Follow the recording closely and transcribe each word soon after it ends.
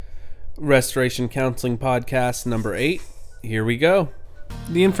Restoration Counseling Podcast number 8. Here we go.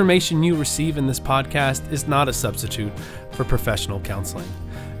 The information you receive in this podcast is not a substitute for professional counseling.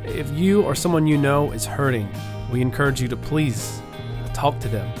 If you or someone you know is hurting, we encourage you to please talk to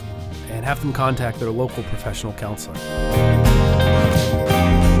them and have them contact their local professional counselor.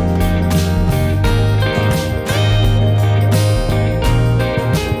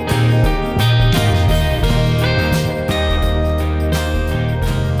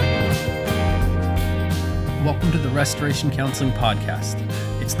 Welcome to the Restoration Counseling Podcast.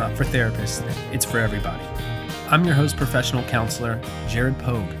 It's not for therapists, it's for everybody. I'm your host, professional counselor, Jared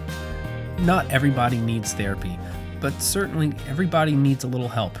Pogue. Not everybody needs therapy, but certainly everybody needs a little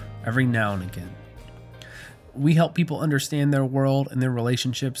help every now and again. We help people understand their world and their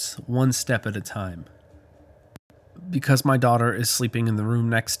relationships one step at a time. Because my daughter is sleeping in the room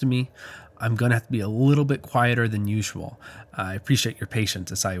next to me, I'm going to have to be a little bit quieter than usual. I appreciate your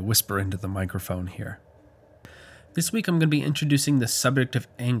patience as I whisper into the microphone here. This week I'm going to be introducing the subject of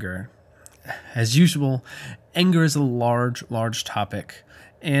anger. As usual, anger is a large topic,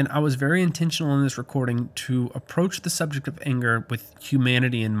 and I was very intentional in this recording to approach the subject of anger with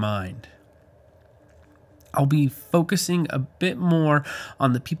humanity in mind. I'll be focusing a bit more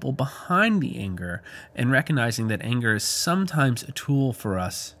on the people behind the anger and recognizing that anger is sometimes a tool for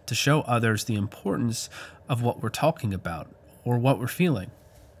us to show others the importance of what we're talking about or what we're feeling.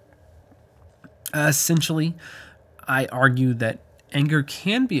 Essentially, I argue that anger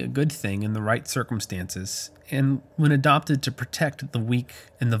can be a good thing in the right circumstances and when adopted to protect the weak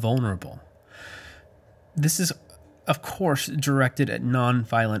and the vulnerable. This is, of course, directed at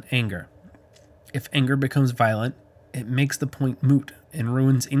non-violent anger. If anger becomes violent, it makes the point moot and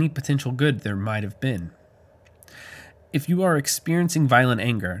ruins any potential good there might have been. If you are experiencing violent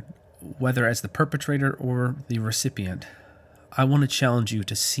anger, whether as the perpetrator or the recipient, I want to challenge you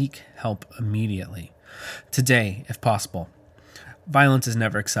to seek help immediately. Today, if possible. Violence is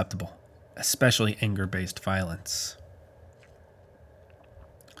never acceptable, especially anger-based violence.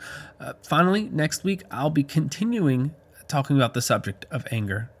 Finally, next week, I'll be continuing talking about the subject of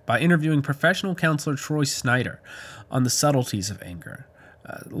anger by interviewing professional counselor Troy Snyder on the subtleties of anger,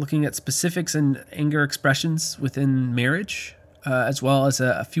 looking at specifics and anger expressions within marriage, as well as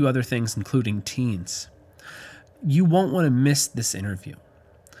a few other things, including teens. You won't want to miss this interview.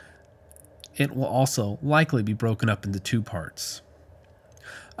 It will also likely be broken up into 2 parts.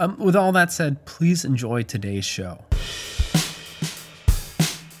 With all that said, please enjoy today's show.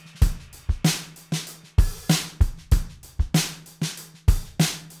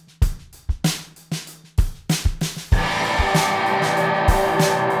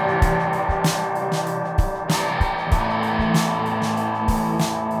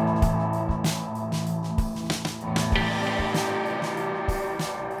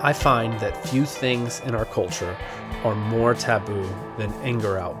 I find that few things in our culture are more taboo than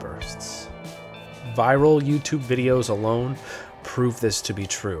anger outbursts. Viral YouTube videos alone prove this to be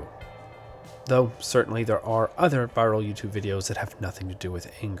true, though certainly there are other viral YouTube videos that have nothing to do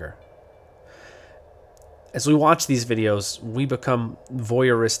with anger. As we watch these videos, we become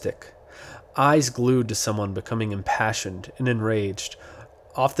voyeuristic, eyes glued to someone becoming impassioned and enraged,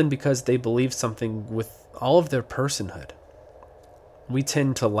 often because they believe something with all of their personhood. We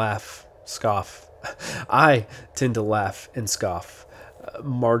tend to laugh, scoff. I tend to laugh and scoff,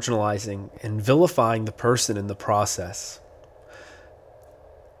 marginalizing and vilifying the person in the process.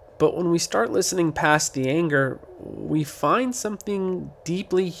 But when we start listening past the anger, we find something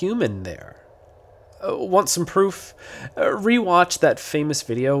deeply human there. Want some proof? Rewatch that famous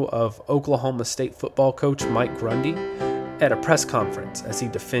video of Oklahoma State football coach Mike Gundy at a press conference as he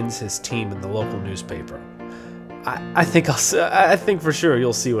defends his team in the local newspaper. I think for sure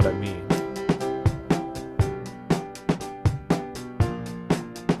you'll see what I mean.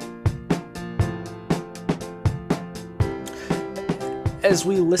 As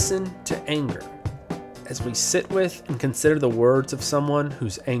we listen to anger, as we sit with and consider the words of someone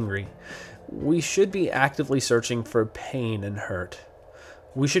who's angry, we should be actively searching for pain and hurt.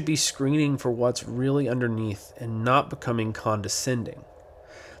 We should be screening for what's really underneath and not becoming condescending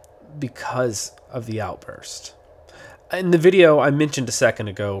because of the outburst. In the video I mentioned a second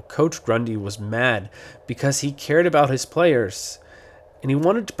ago, Coach Gundy was mad because he cared about his players and he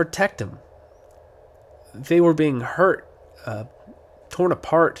wanted to protect them. They were being hurt, torn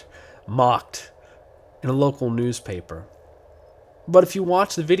apart, mocked in a local newspaper. But if you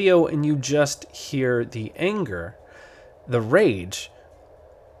watch the video and you just hear the anger, the rage,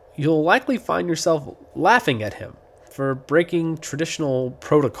 you'll likely find yourself laughing at him for breaking traditional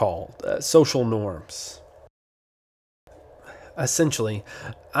protocol, social norms. Essentially,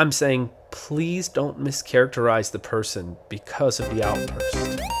 I'm saying please don't mischaracterize the person because of the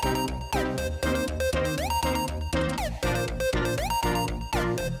outburst.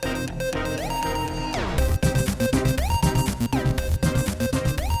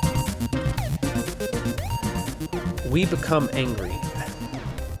 We become angry.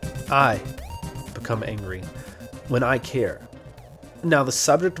 I become angry when I care. Now, the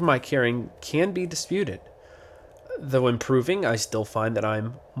subject of my caring can be disputed. Though improving, I still find that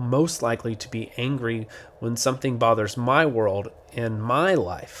I'm most likely to be angry when something bothers my world and my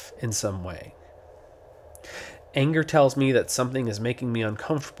life in some way. Anger tells me that something is making me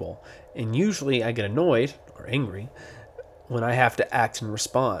uncomfortable, and usually I get annoyed or angry when I have to act and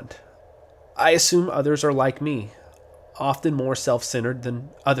respond. I assume others are like me, often more self-centered than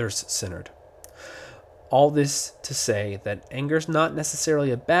others-centered. All this to say that anger is not necessarily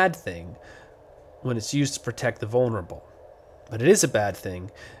a bad thing when it's used to protect the vulnerable, but it is a bad thing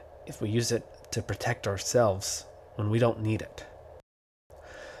if we use it to protect ourselves when we don't need it.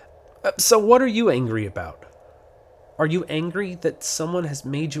 So what are you angry about? Are you angry that someone has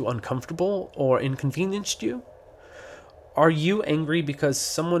made you uncomfortable or inconvenienced you? Are you angry because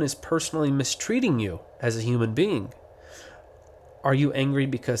someone is personally mistreating you as a human being? Are you angry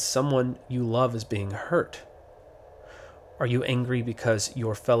because someone you love is being hurt? Are you angry because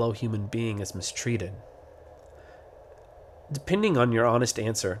your fellow human being is mistreated? Depending on your honest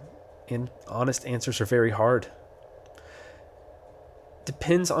answer, and honest answers are very hard,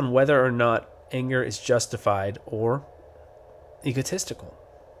 depends on whether or not anger is justified or egotistical.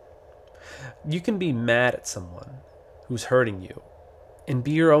 You can be mad at someone who's hurting you and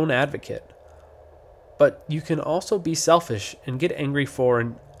be your own advocate, but you can also be selfish and get angry for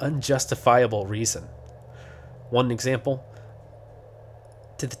an unjustifiable reason. One example,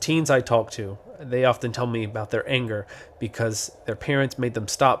 to the teens I talk to, they often tell me about their anger because their parents made them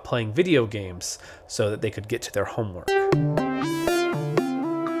stop playing video games so that they could get to their homework.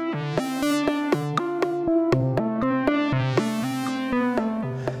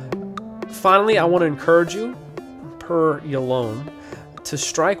 Finally, I want to encourage you, per Yalone, to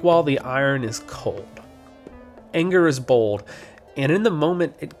strike while the iron is cold. Anger is bold, and in the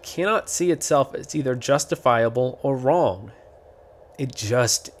moment, it cannot see itself as either justifiable or wrong. It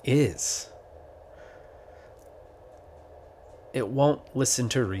just is. It won't listen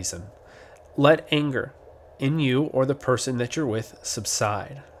to reason. Let anger in you or the person that you're with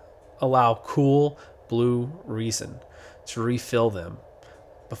subside. Allow cool, blue reason to refill them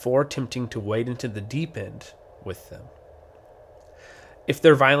before attempting to wade into the deep end with them. If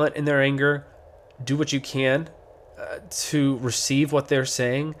they're violent in their anger, do what you can to receive what they're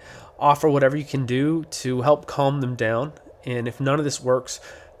saying. Offer whatever you can do to help calm them down. And if none of this works,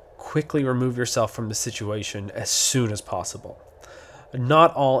 quickly remove yourself from the situation as soon as possible.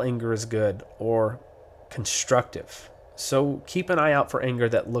 Not all anger is good or constructive. So keep an eye out for anger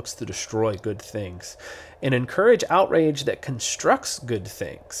that looks to destroy good things, and encourage outrage that constructs good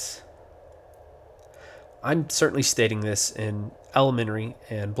things. I'm certainly stating this in elementary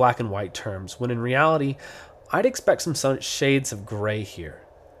and black and white terms, when in reality, I'd expect some shades of gray here.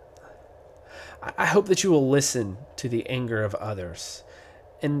 I hope that you will listen to the anger of others,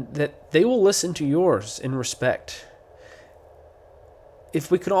 and that they will listen to yours in respect. If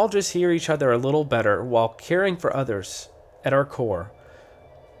we could all just hear each other a little better while caring for others at our core,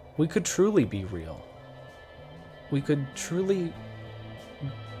 we could truly be real. We could truly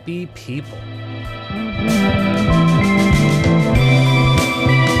be people.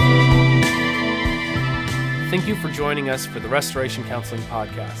 Thank you for joining us for the Restoration Counseling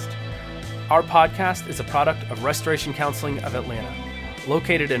Podcast. Our podcast is a product of Restoration Counseling of Atlanta,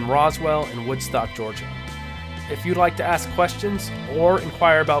 located in Roswell and Woodstock, Georgia. If you'd like to ask questions or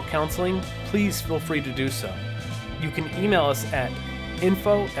inquire about counseling, please feel free to do so. You can email us at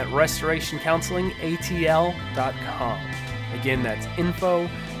info@restorationcounselingatl.com. Again, that's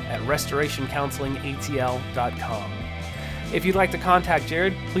info@restorationcounselingatl.com. If you'd like to contact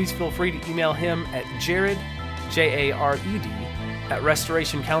Jared, please feel free to email him at Jared, Jared,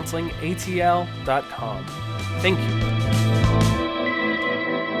 @restorationcounselingatl.com. Thank you.